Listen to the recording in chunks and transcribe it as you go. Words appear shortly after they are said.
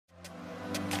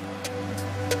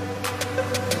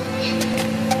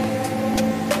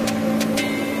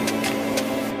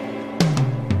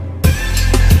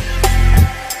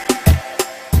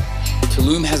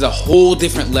has a whole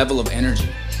different level of energy.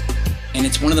 And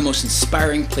it's one of the most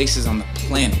inspiring places on the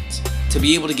planet. To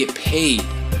be able to get paid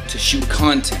to shoot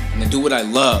content and to do what I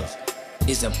love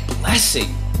is a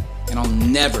blessing, and I'll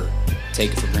never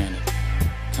take it for granted.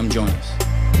 Come join us.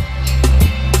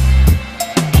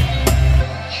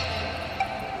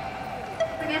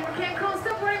 Again, we can't call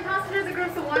supporting passengers in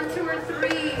groups of 1, 2, or 3.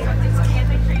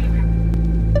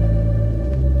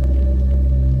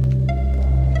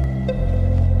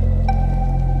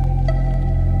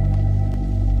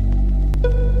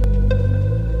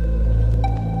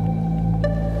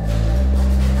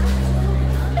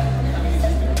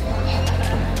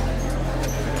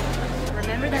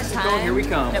 Remember that time here we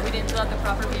come. that we didn't fill out the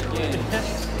proper paperwork?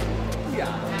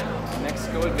 Yeah.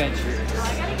 Mexico Adventure.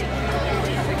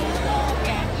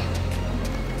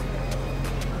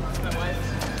 My wife.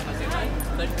 How's it going?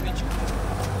 Pleasure to meet you.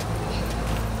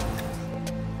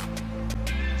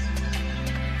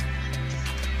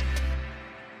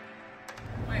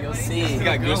 You'll see. You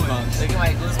got goosebumps. Look at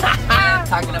my goosebumps, man.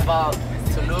 Talking about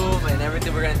Tulum and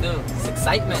everything we're gonna do. It's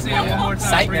excitement, man. One more time.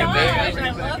 Excitement, baby.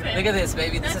 I love it. Look at this,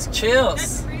 baby. This is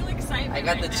chills. That's real excitement. I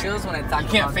got the chills when I talk You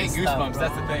can't about fake this goosebumps,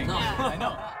 stuff, that's the thing. No. I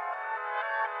know.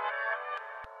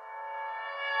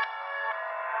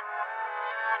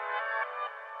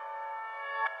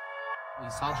 We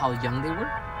saw how young they were.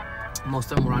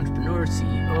 Most of them were entrepreneurs,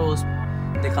 CEOs.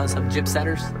 They call themselves gyp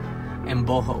setters and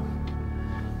boho.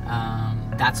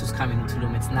 That's what's coming to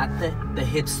Tulum. It's not the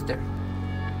hipster.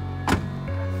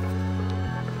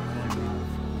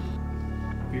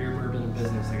 Beer, bourbon, and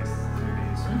business, I guess, 3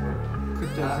 days.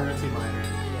 Cryptocurrency miner.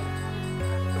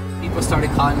 People started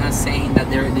calling us saying that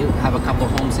they have a couple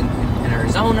homes in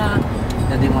Arizona,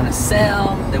 that they want to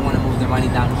sell, they want to move their money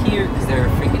down here because they're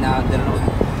freaking out. They don't know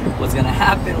what's going to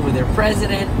happen with their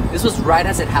president. This was right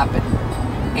as it happened.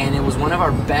 And it was one of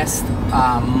our best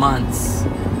months,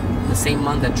 the same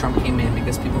month that Trump came in,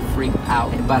 because people freaked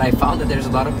out. But I found that there's a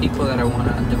lot of people that want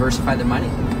to diversify their money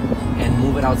and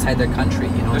move it outside their country.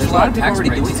 You know, There's a lot of people tax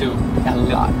already breaks doing too. it. A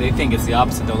lot. They think it's the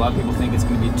opposite though. A lot of people think it's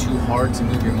going to be too hard to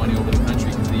move your money over the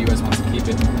country because the U.S. wants to keep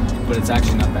it, but it's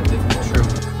actually not that difficult. True.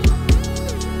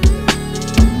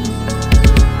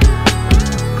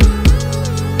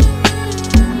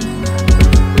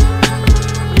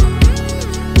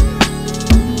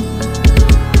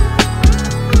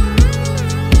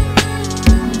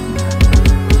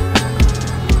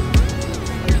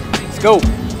 Go. We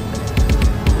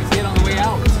see it on the way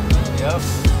out. Yep.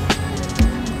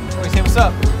 We say what's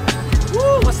up.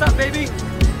 Woo, what's up, baby?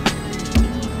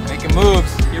 Making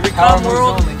moves. Here we come,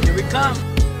 world. Here we come.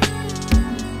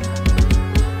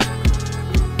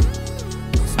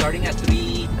 Starting at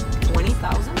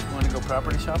 320,000, Want to go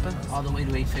property shopping? all the way to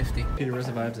 850. Peter, where's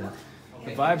the vibes at?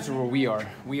 The vibes are where we are.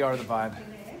 We are the vibe.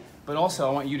 But also,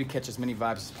 I want you to catch as many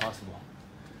vibes as possible,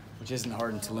 which isn't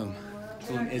hard in Tulum.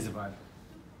 Tulum is a vibe.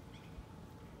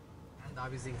 And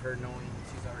obviously her knowing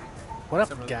she's already... What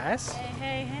up, guys?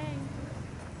 Hey, hey,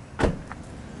 hey.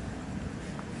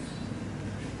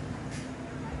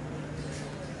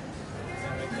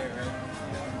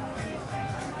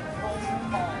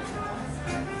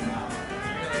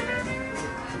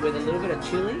 With a little bit of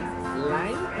chili,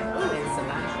 lime, and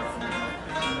cilantro.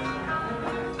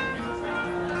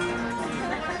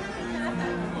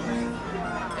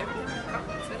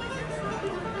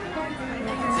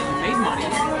 So you made money,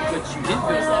 but you didn't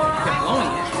realize you kept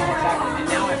blowing it. And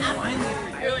now I finally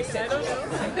made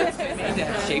that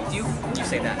have shaped you. You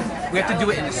say that. We have to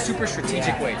do it in a super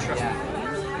strategic way, trust me.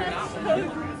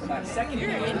 Second,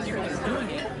 you're just doing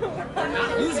it. They're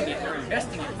not losing it. They're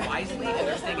investing it wisely and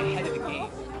they're staying ahead of the game.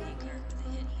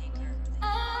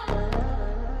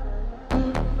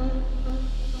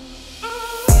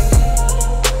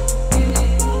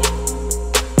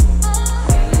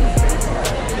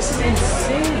 This is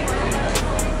insane.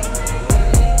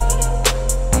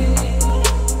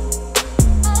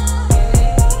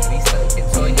 Vista de que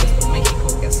soy esto México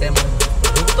que hacemos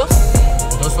productos.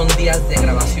 Entonces son días de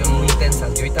grabación muy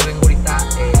intensas. Yo ahorita vengo aquí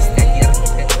a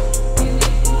recoger.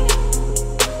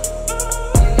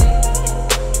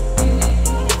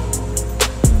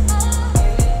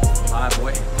 Ah,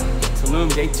 boy. Tulum,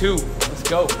 day 2. Let's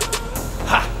go.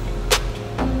 Ha!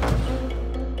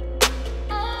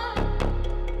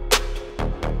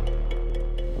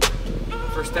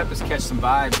 First step is catch some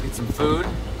vibes, get some food,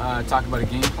 talk about a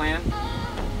game plan,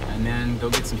 and then go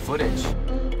get some footage.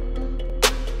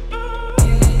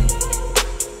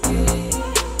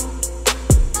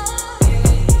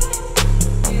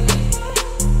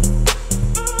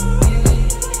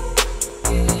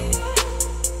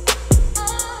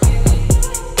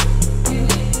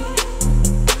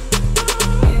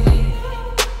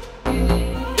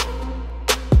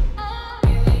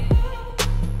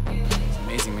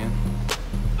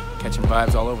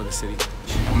 vibes all over the city.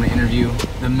 I'm gonna interview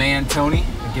the man Tony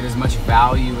and get as much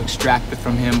value extracted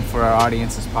from him for our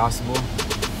audience as possible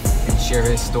and share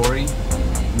his story.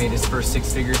 He made his first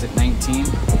 6 figures at 19,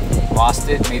 lost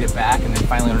it, made it back, and then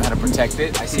finally learned how to protect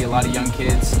it. I see a lot of young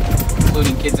kids,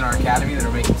 including kids in our academy, that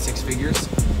are making 6 figures,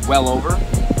 well over,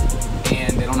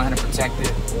 and they don't know how to protect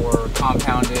it or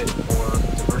compound it or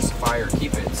diversify or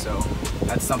keep it. So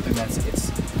that's something it's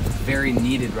very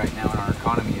needed right now in our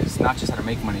economy, is not just how to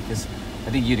make money, because I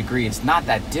think you'd agree it's not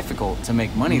that difficult to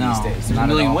make money these days. There's a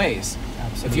million ways.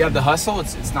 Absolutely. If you have the hustle,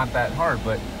 it's not that hard,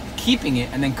 but keeping it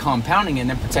and then compounding it and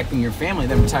then protecting your family,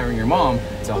 then retiring your mom,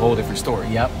 it's a whole different story.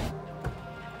 Yep.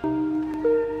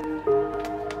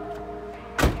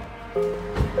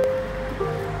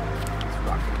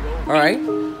 All right.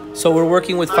 So we're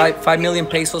working with 5 million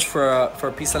pesos for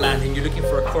a piece of land, and you're looking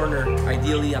for a corner,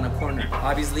 ideally on a corner,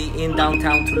 obviously in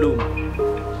downtown Tulum.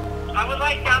 I would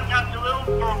like downtown Tulum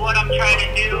for what I'm trying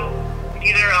to do,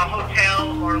 either a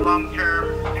hotel or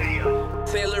long-term studio.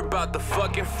 Taylor about the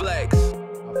fucking flex.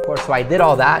 Of course, so I did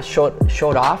all that,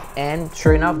 showed off, and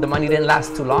sure enough, the money didn't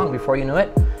last too long. Before you knew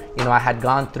it, you know, I had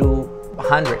gone through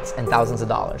hundreds and thousands of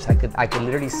dollars. I could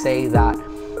literally say that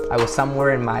I was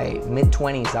somewhere in my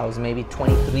mid-20s. I was maybe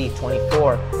 23,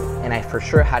 24, and I for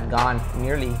sure had gone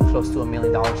nearly close to $1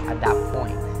 million at that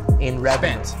point in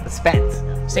revenue. Spent.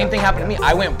 Same thing happened to me.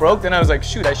 I went broke, then I was like,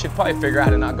 shoot, I should probably figure out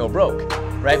how to not go broke,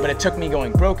 right? But it took me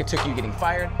going broke, it took you getting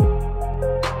fired.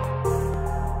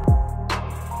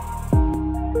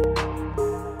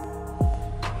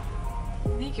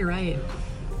 I think you're right.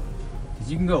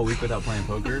 You can go a week without playing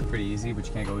poker, pretty easy, but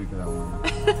you can't go a week without one.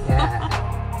 Yeah.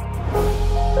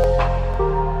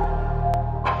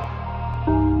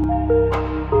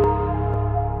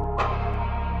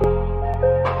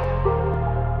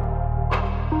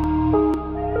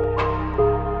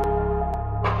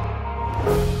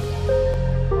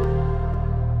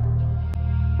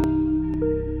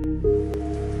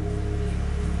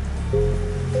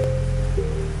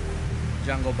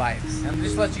 Jungle vibes. And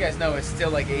just to let you guys know, it's still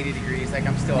like 80 degrees, like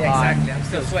I'm still hot. Exactly. I'm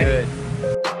still sweaty.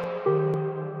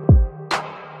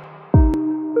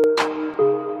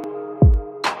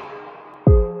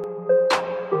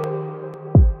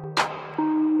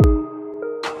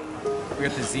 We're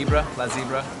at the Zebra, La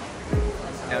Zebra,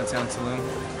 downtown Tulum.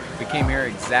 We came here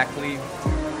exactly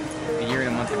a year and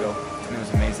a month ago, and it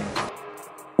was amazing.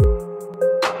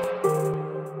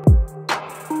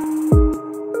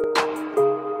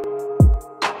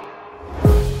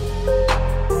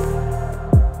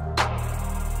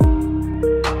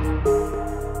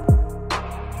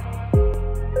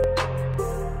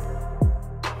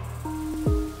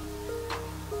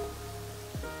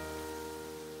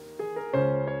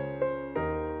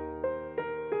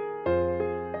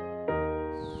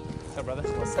 What's up, brother?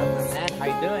 What's up, man? How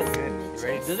you doing? Good. You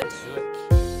ready to do this? Do it.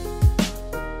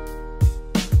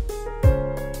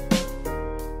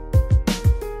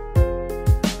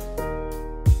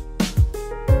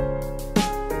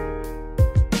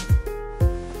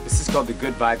 This is called the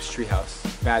Good Vibes Treehouse.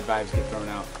 Bad vibes get thrown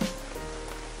out.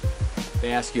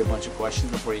 They ask you a bunch of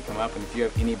questions before you come up, and if you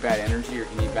have any bad energy or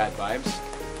any bad vibes,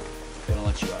 they don't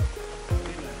let you up.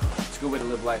 It's a good way to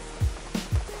live life.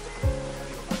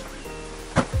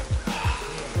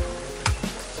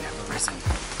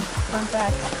 Fun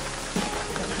fact.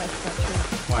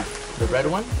 Why? The red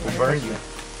one will burn you.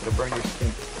 It'll burn your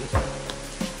skin.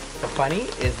 The funny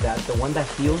is that the one that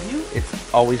heals you, it's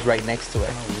always right next to it.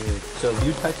 Oh, weird. So if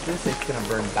you touch this, it's gonna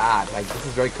burn bad. Like, this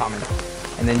is very common.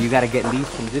 And then you gotta get leaves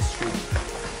from this tree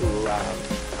to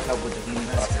help with the healing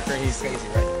process. Crazy. Crazy,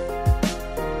 right?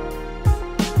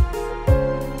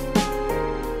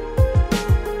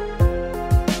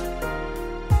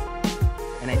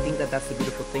 And I think that that's the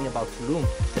beautiful thing about Tulum,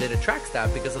 that it attracts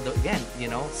that because of the, again, you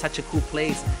know, such a cool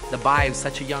place, the vibes,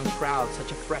 such a young crowd, such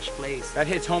a fresh place. That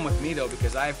hits home with me though,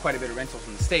 because I have quite a bit of rentals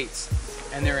in the States,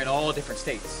 and they're in all different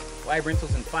states. Well, I have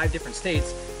rentals in 5 different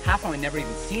states, half of them I've never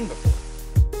even seen before.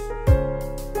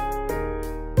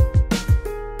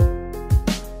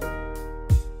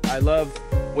 I love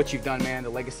what you've done, man, the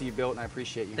legacy you built, and I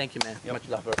appreciate you. Thank you, man. Yep. Much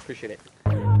love, I appreciate it.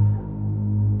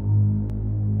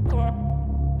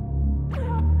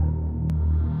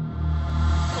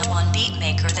 The one beat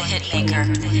maker, the hit maker,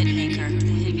 the hit maker, the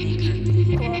hit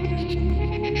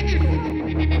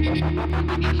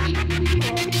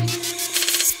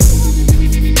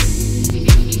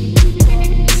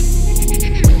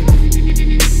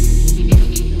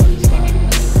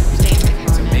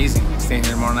It's amazing staying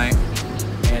here tomorrow night,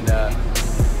 and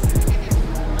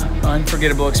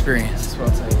unforgettable experience, that's what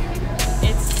I'll tell you.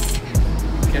 It's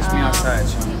Catch me outside,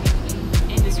 Sean.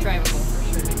 indescribable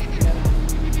for sure.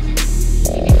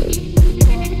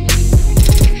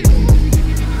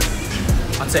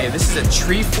 I'll tell you, this is a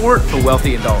tree fort for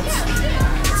wealthy adults.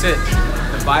 That's it.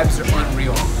 The vibes are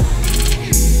unreal.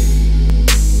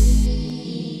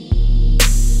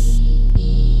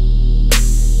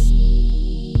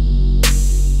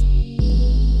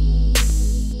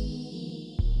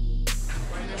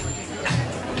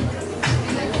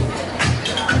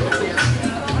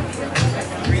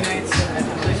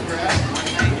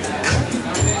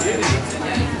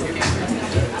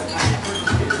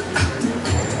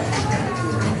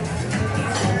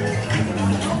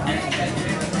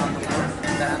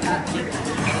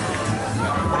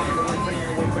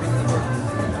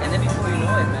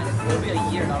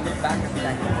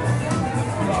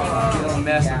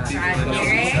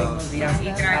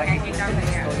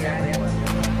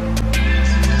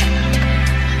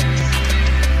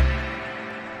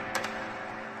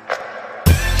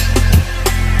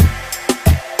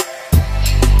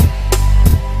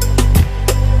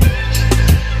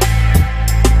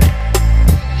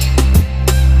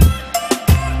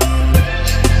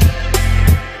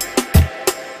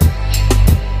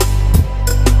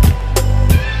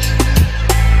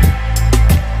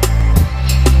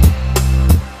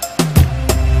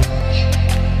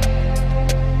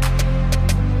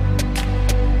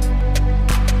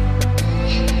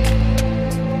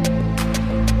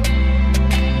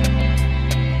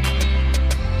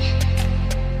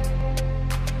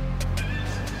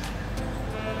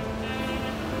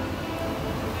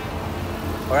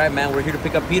 All right, man, we're here to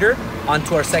pick up Peter. On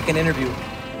to our second interview.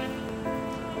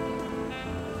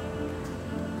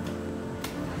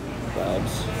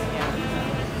 Vibes.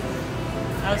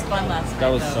 That was fun last night. That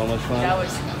was so much fun. That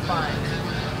was fun.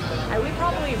 We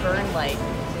probably burned like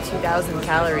 2,000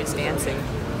 calories dancing,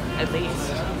 at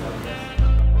least.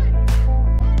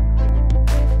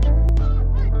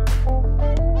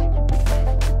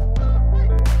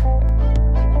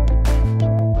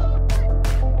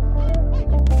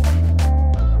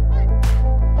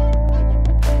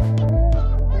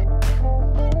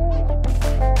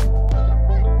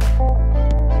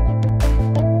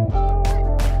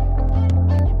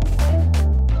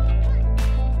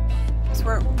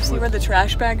 See where the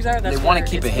trash bags are? That's They want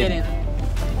to keep it hidden.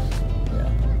 Yeah.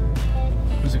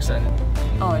 Who's excited?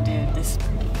 Oh, dude, this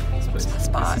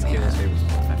spot, This is man. Kayla's favorite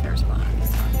spot. It's my favorite spot.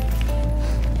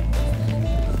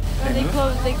 They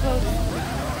closed,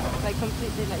 like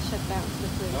completely like shut down the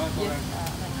place. I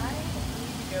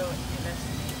need to go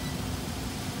investigate.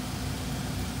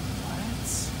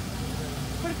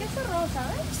 ¿Por qué cerró,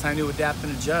 sabes? It's time to adapt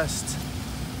and adjust.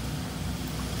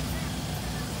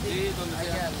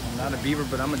 I'm not a beaver,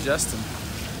 but I'm adjusting.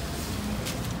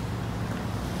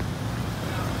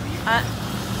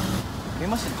 They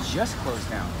must have just closed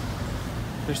down.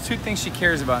 There's two things she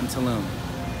cares about in Tulum.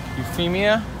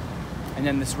 Euphemia, and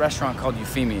then this restaurant called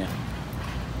Euphemia.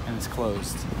 And it's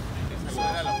closed.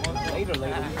 Later.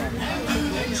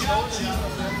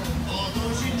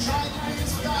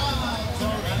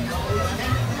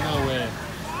 No way.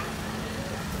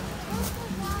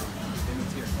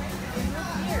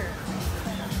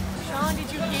 Sean,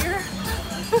 did you hear?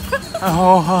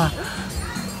 Oh,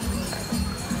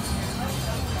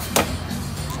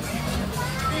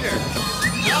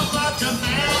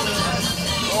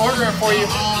 order it for you.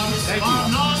 Thank you.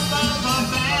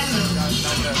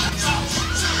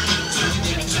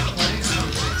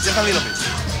 Just a little bit.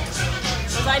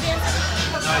 Was I dancing?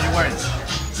 No, you weren't.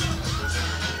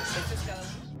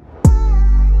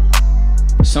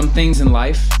 Some things in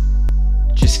life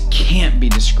just can't be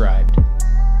described.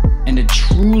 And to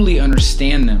truly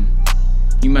understand them,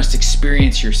 you must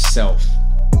experience yourself.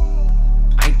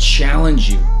 I challenge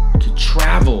you to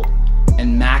travel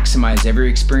and maximize every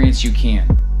experience you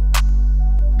can.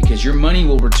 Because your money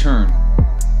will return,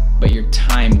 but your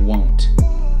time won't.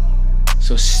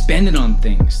 So spend it on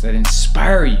things that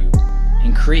inspire you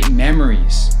and create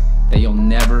memories that you'll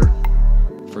never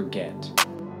forget.